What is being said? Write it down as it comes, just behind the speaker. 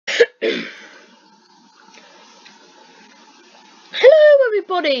Hello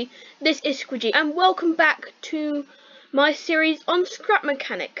everybody, this is Squidgy and welcome back to my series on scrap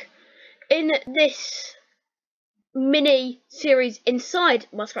mechanic. In this mini series inside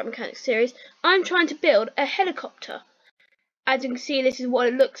my scrap mechanic series, I'm trying to build a helicopter. As you can see, this is what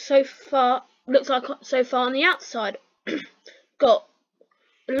it looks like so far on the outside. Got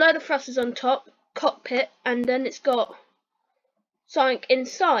a load of thrusters on top, cockpit, and then it's got something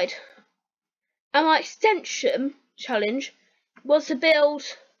inside. And my extension challenge was to build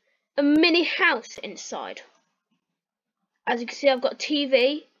a mini house inside. As you can see, I've got a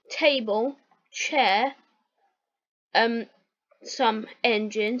TV, table, chair, some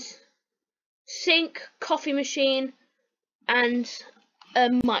engines, sink, coffee machine, and a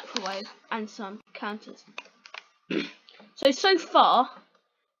microwave, and some counters. So far,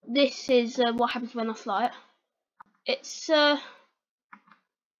 this is what happens when I fly it. It's a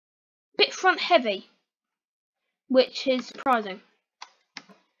bit front heavy, which is surprising.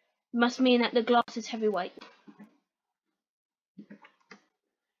 Must mean that the glass is heavyweight.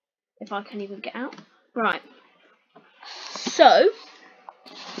 If I can even get out. Right. So,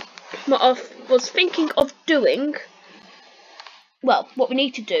 what I was thinking of doing, well, what we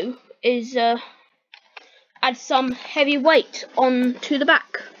need to do is add some heavy weight onto the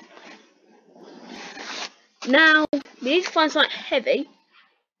back. Now, we need to find something heavy.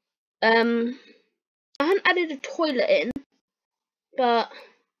 I haven't added a toilet in, but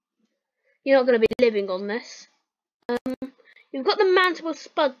you're not going to be living on this. You've got the mountable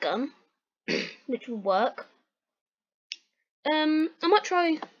spud gun, which will work.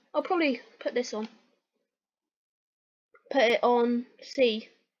 I'll probably put this on. Put it on, see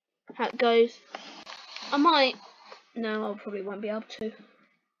how it goes. No, I probably won't be able to.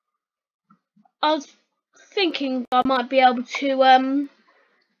 I was thinking I might be able to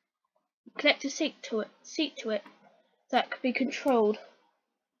connect a seat to it that could be controlled,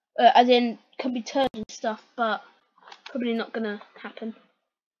 as in can be turned and stuff, but probably not gonna happen.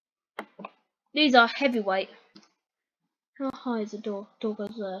 These are heavyweight. How high is the door? Door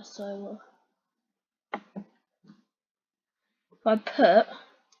goes there, so if I put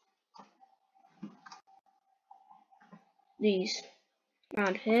these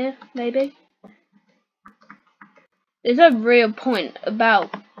around here, maybe. There's no real point about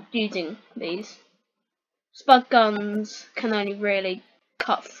using these. Spud guns can only really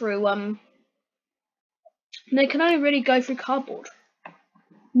cut through, they can only really go through cardboard.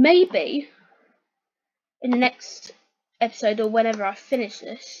 Maybe in the next episode or whenever I finish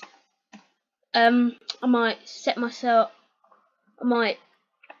this, I might set myself a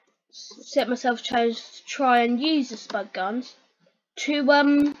challenge to try and use the spud guns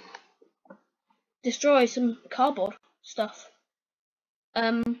to destroy some cardboard stuff.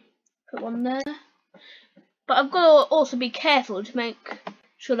 Put one there, but I've got to also be careful to make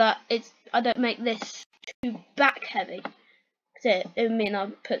sure that I don't make this too back heavy, because it would mean I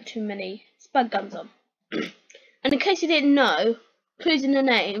put too many spud guns on. And in case you didn't know, clues in the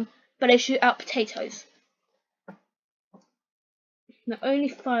name, but they shoot out potatoes. They only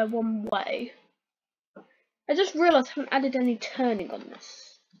fire one way. I just realised I haven't added any turning on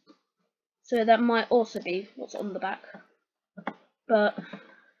this, so that might also be what's on the back. But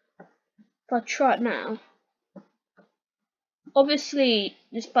if I try it now, obviously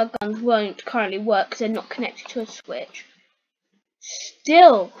the spud guns won't currently work because they're not connected to a switch.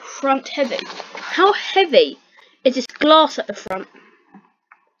 Still front heavy. How heavy is this glass at the front?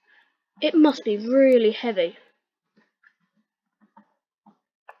 It must be really heavy.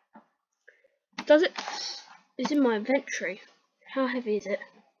 It's in my inventory. How heavy is it?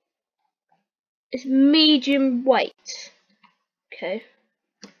 It's medium weight. Okay.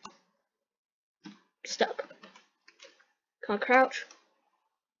 Stuck. Can I crouch?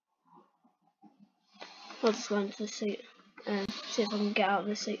 I'll just go into the seat and see if I can get out of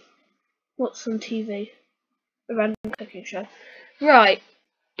the seat. What's on TV? A random cooking show. Right.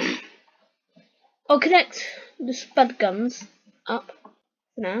 I'll connect the spud guns up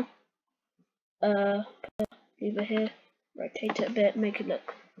for now. Over here. Rotate it a bit, make it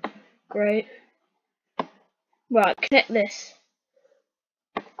look great. Right, connect this.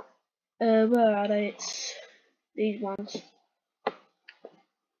 Where are they? It's these ones.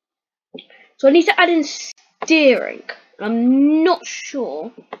 So I need to add in steering. I'm not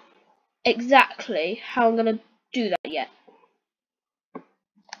sure exactly how I'm gonna do that yet.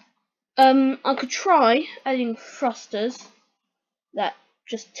 I could try adding thrusters that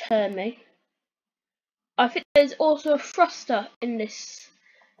just turn me. I think there's also a thruster in this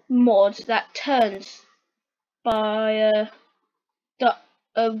mod that turns by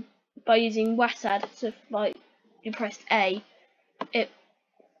by using WASD. So if like you pressed A, the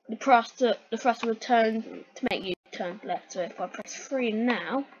thruster will turn to make you turn left. So if I press 3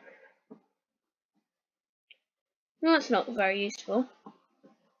 now, no, that's not very useful.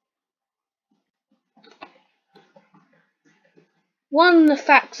 One, the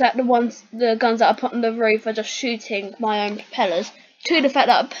fact that the guns that I put on the roof are just shooting my own propellers. Two, the fact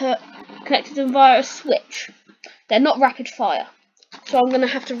that I connected them via a switch. They're not rapid fire, so I'm going to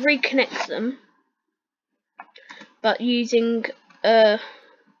have to reconnect them, but using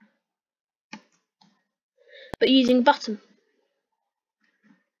button.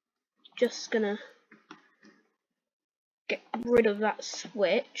 Just gonna get rid of that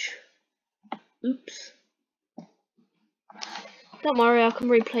switch. Oops. Don't worry, I can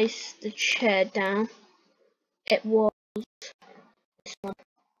replace the chair down. It was this one.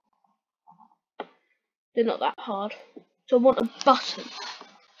 They're not that hard. So I want a button.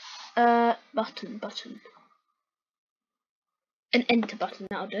 Button. An enter button,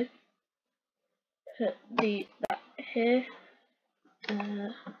 that'll do. Put that here.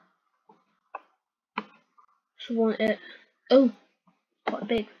 So I want it. Oh, quite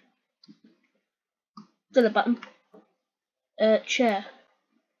big. Still a button. Chair.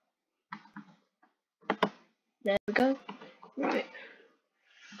 There we go. Right.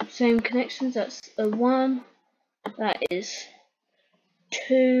 Same connections. That's a 1. That is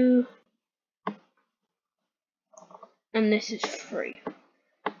 2. And this is 3.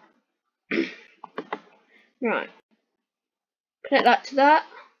 Right. Connect that to that.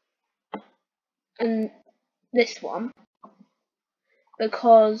 And this one.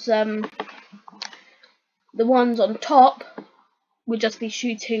 Because the ones on top would just be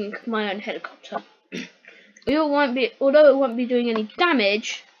shooting my own helicopter. Although it won't be doing any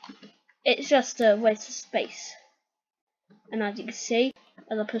damage, it's just a waste of space. And as you can see,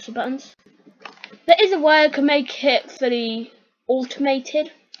 as I push the buttons, there is a way I can make it fully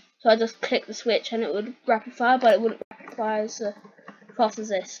automated. So I just click the switch and it would rapid fire, but it wouldn't rapid fire as fast as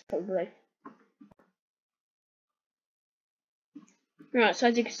this, probably. Right, so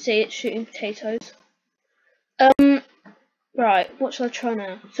as you can see, it's shooting potatoes. Right, what shall I try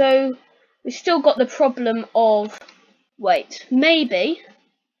now? So we've still got the problem of, wait, maybe.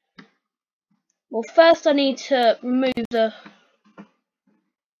 Well, first I need to remove the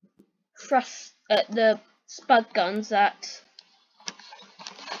the spud guns that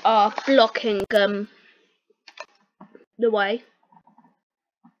are blocking the way.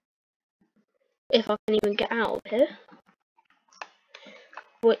 If I can even get out of here,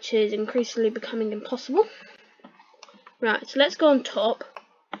 which is increasingly becoming impossible. Right, so let's go on top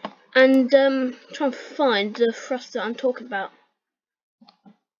and try and find the thruster I'm talking about.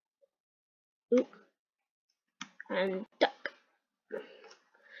 Oop. And duck.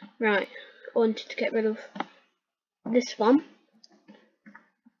 Right, I wanted to get rid of this one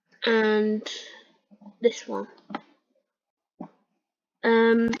and this one.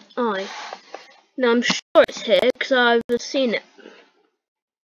 Now I'm sure it's here because I've seen it.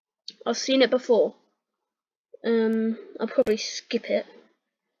 I've seen it before. I'll probably skip it.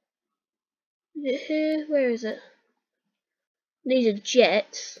 Is it here? Where is it? These are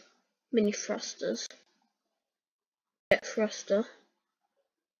jets, mini thrusters. Jet thruster.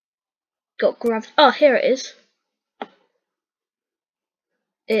 Got gravity. Oh, here it is.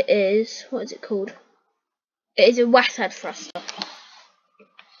 It is. What is it called? It is a WASD thruster.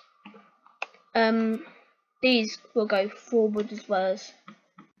 These will go forward as well as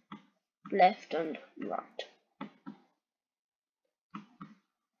left and right.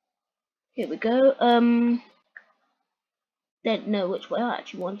 Here we go. Don't know which way I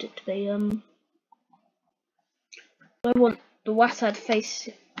actually want it to be. I want the WASD face,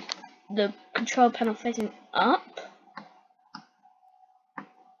 the control panel facing up.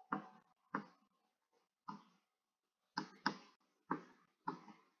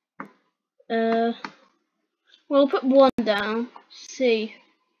 We'll put 1 down, see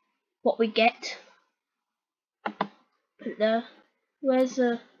what we get. Put it there. Where's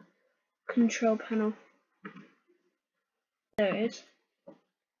the control panel? There it is.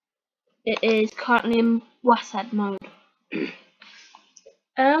 It is currently in WASD mode.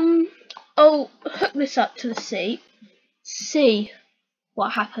 I'll hook this up to the seat, see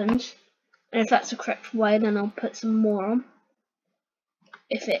what happens, and if that's the correct way, then I'll put some more on.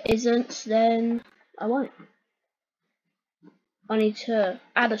 If it isn't, then I won't. I need to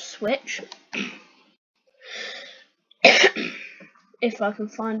add a switch if I can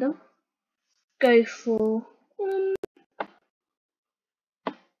find them. Go for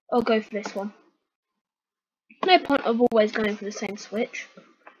I'll go for this one. No point of always going for the same switch.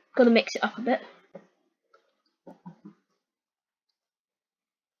 Gotta mix it up a bit.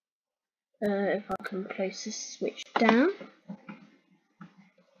 If I can place this switch down.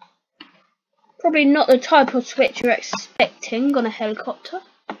 Probably not the type of switch you're expecting on a helicopter,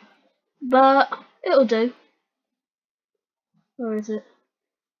 but it'll do. Where is it?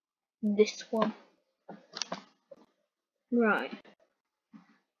 This one. Right.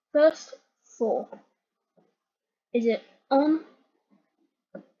 First 4. Is it on?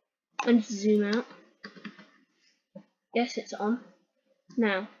 And zoom out. Yes, it's on.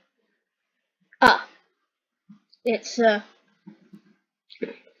 Now. It's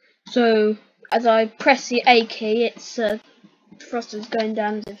so as I press the A key, it's thruster's going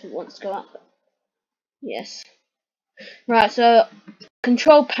down as if it wants to go up. Yes. Right, so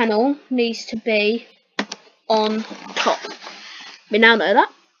control panel needs to be on top. We now know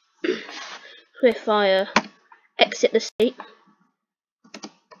that. So if I exit the seat,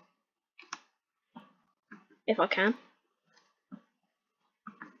 if I can,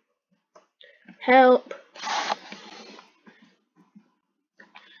 help.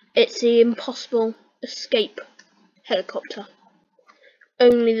 It's the impossible escape helicopter.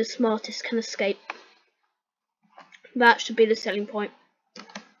 Only the smartest can escape. That should be the selling point.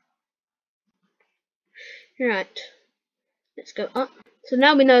 Right, let's go up. So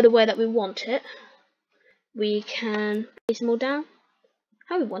now we know the way that we want it. We can place them all down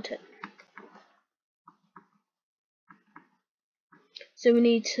how we want it. So we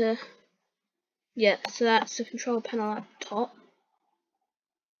need to, yeah, so that's the control panel at the top.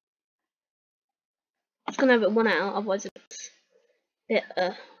 I'm just going to have it one out, otherwise it looks a bit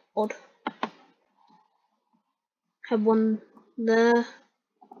odd. Have one there,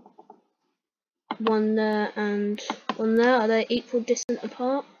 and one there. Are they equal distance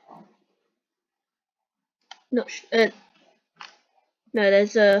apart? No,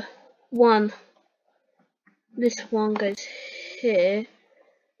 there's one. This one goes here,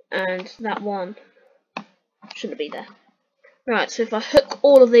 and that one shouldn't be there. Right, so if I hook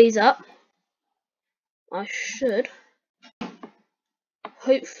all of these up, I should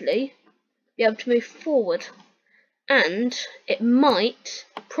hopefully be able to move forward. And it might,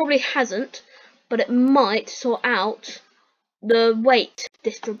 probably hasn't, but it might sort out the weight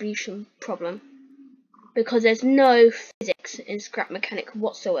distribution problem, because there's no physics in scrap mechanic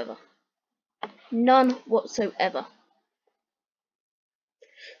whatsoever. None whatsoever.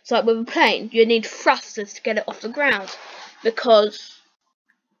 So like with a plane, you need thrusters to get it off the ground, because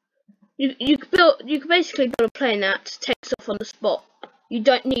you could basically build a plane that takes off on the spot. You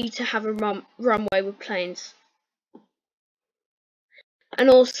don't need to have a runway with planes. And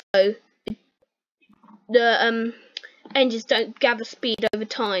also, the engines don't gather speed over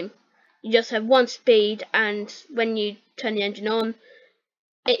time. You just have one speed, and when you turn the engine on,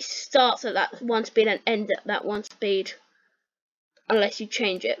 it starts at that one speed and ends at that one speed, unless you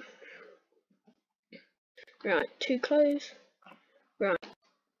change it. Right, 2 close. Right,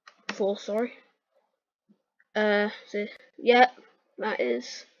 4, sorry. So, yeah, that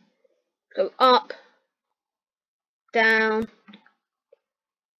is. Go up, down,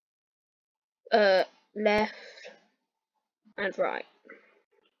 left, and right.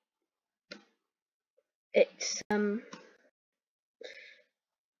 It's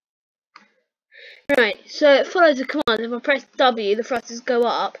right, so it follows the command. If I press W, the thrusters go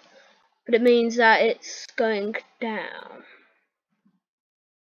up, but it means that it's going down.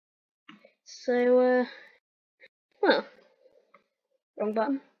 So, well, wrong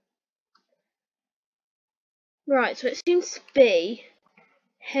button. Right, so it seems to be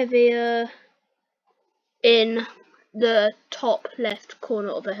heavier in the top left corner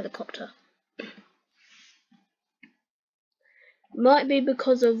of the helicopter. Might be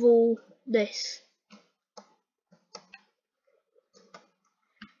because of all this.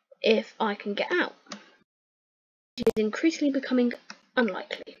 If I can get out. It is increasingly becoming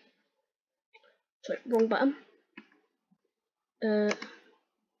unlikely. Sorry, wrong button.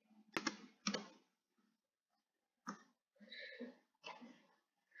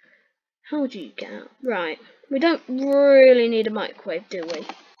 How do you get out? Right, we don't really need a microwave, do we?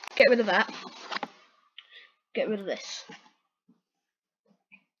 Get rid of that. Get rid of this.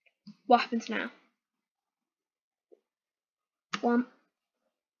 What happens now? 1.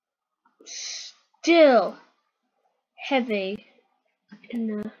 Still heavy in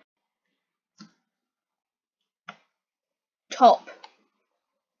the top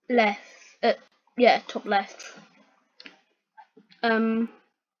left. Yeah, top left.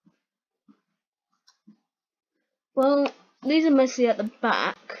 Well, these are mostly at the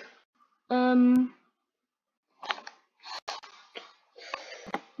back.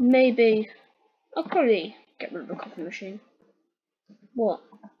 maybe I'll probably get rid of the coffee machine. What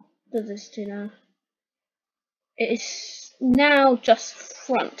does this do now? It is now just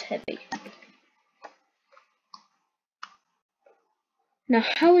front heavy. Now,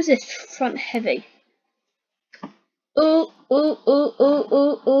 how is this front heavy? Oh, oh, oh, oh,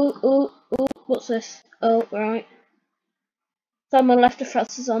 oh, oh, oh, oh. What's this? Oh, right. Someone left the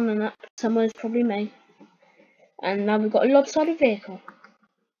thrusters on, and that someone is probably me. And now we've got a lopsided vehicle.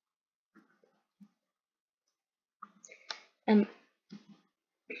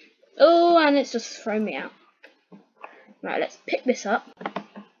 Oh, and it's just thrown me out. Right, let's pick this up.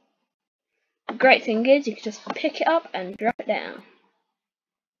 The great thing is you can just pick it up and drop it down.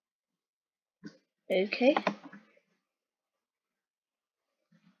 Okay.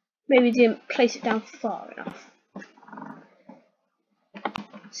 Maybe didn't place it down far enough.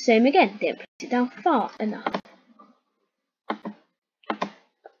 Same again, didn't place it down far enough.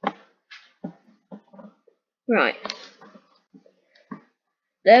 Right.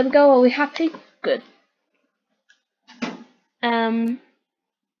 There we go, are we happy? Good. I'm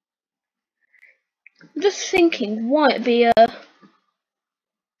just thinking why it'd be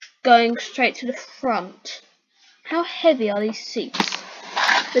going straight to the front. How heavy are these seats?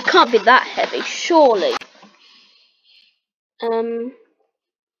 They can't be that heavy, surely.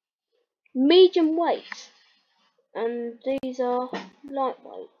 Medium weight. And these are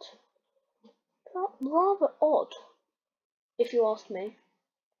lightweight. Rather odd, if you ask me.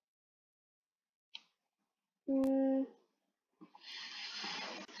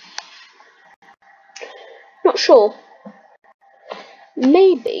 Not sure.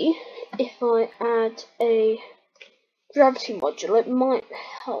 Maybe if I add a gravity module, it might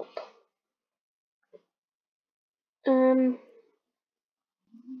help.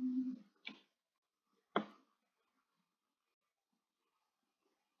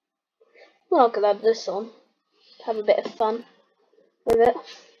 Well, I could add this on, have a bit of fun with it.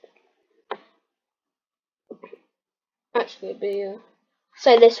 Actually, it'd be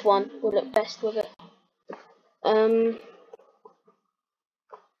say this one will look best with it.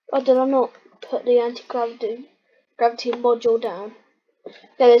 Or did I not put the anti-gravity module down?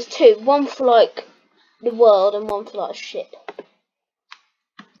 Yeah, there's two. One for like the world and one for like a ship.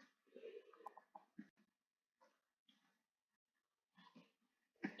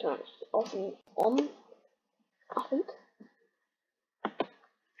 That's often on, I think.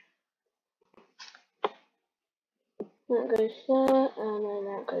 That goes there, and then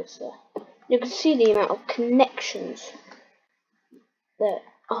that goes there. You can see the amount of connections there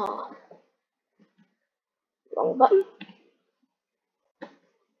are. Wrong button.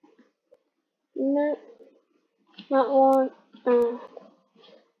 No. That one.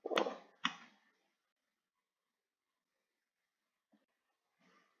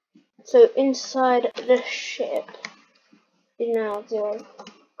 So inside the ship is now 0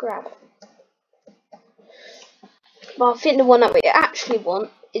 gravity. But I think the one that we actually want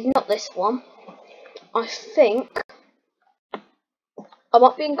is not this one. I think, I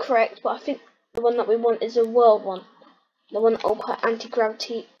might be incorrect, but I think the one that we want is the world one. The one that will put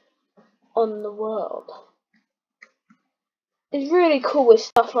anti-gravity on the world. It's really cool with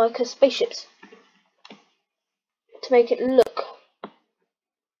stuff like spaceships. To make it look,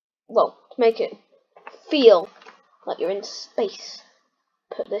 well, to make it feel like you're in space.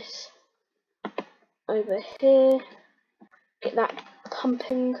 Put this over here. Get that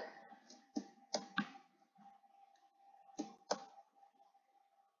pumping.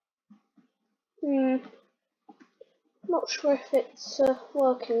 Not sure if it's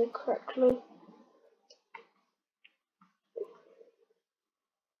working correctly.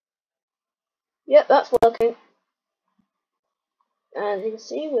 Yep, that's working. As you can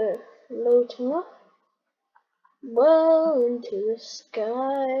see, we're floating up well into the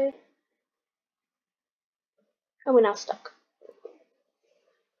sky. And we're now stuck.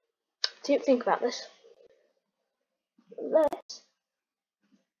 Didn't think about this. Let's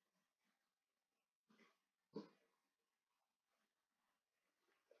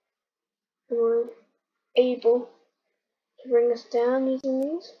we're able to bring us down using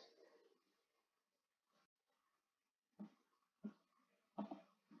these.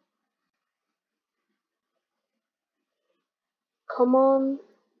 Come on.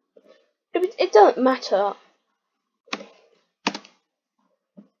 It doesn't matter.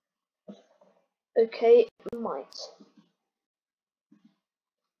 Okay, it might.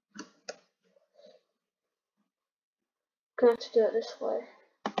 Gonna have to do it this way.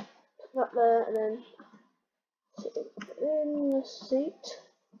 Put that there and then sit in the seat.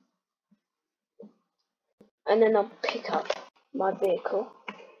 And then I'll pick up my vehicle.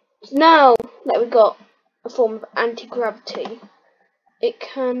 So now that we've got a form of anti-gravity, it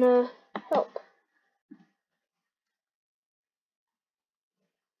can help.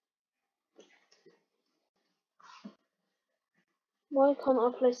 Why can't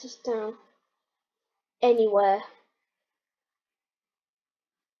I place this down anywhere?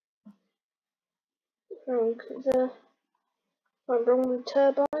 Wrong with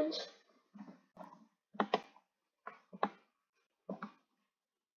turbines.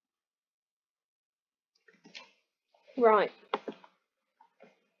 Right.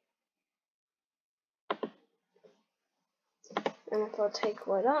 And if I take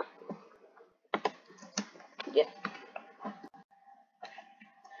away that, yeah.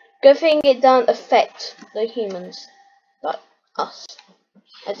 Good thing it doesn't affect the humans, like us,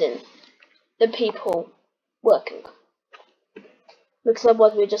 as in the people working. Because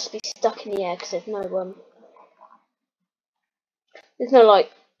otherwise we'd just be stuck in the air because there's no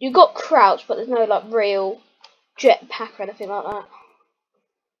like, you've got crouch, but there's no like real jetpack or anything like that.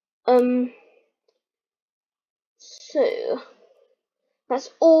 So that's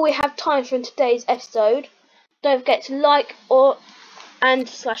all we have time for in today's episode. Don't forget to like or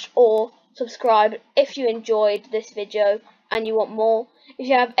subscribe if you enjoyed this video and you want more. If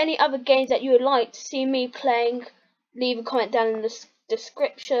you have any other games that you would like to see me playing, leave a comment down in the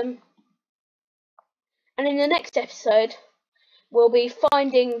description. And in the next episode, we'll be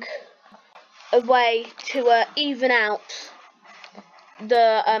finding a way to even out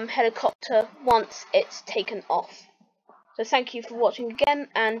the helicopter once it's taken off. So thank you for watching again,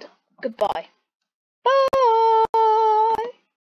 and goodbye. Bye!